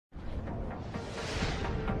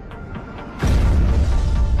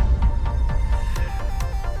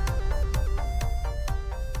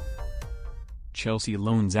Chelsea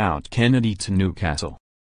loans out Kenedy to Newcastle.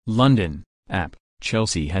 London, App.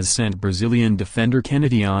 Chelsea has sent Brazilian defender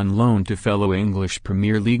Kenedy on loan to fellow English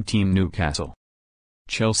Premier League team Newcastle.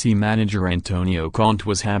 Chelsea manager Antonio Conte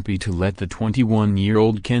was happy to let the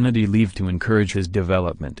 21-year-old Kenedy leave to encourage his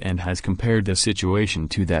development and has compared the situation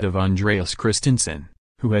to that of Andreas Christensen,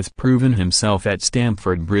 who has proven himself at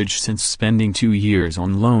Stamford Bridge since spending 2 years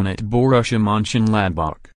on loan at Borussia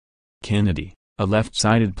Monchengladbach. Kenedy, a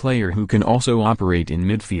left-sided player who can also operate in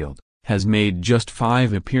midfield, has made just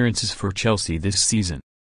 5 appearances for Chelsea this season.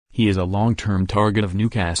 He is a long-term target of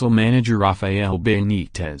Newcastle manager Rafael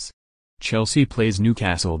Benitez. Chelsea plays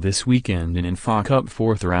Newcastle this weekend in an FA Cup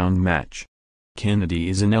 4th-round match. Kenedy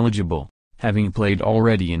is ineligible, having played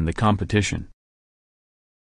already in the competition.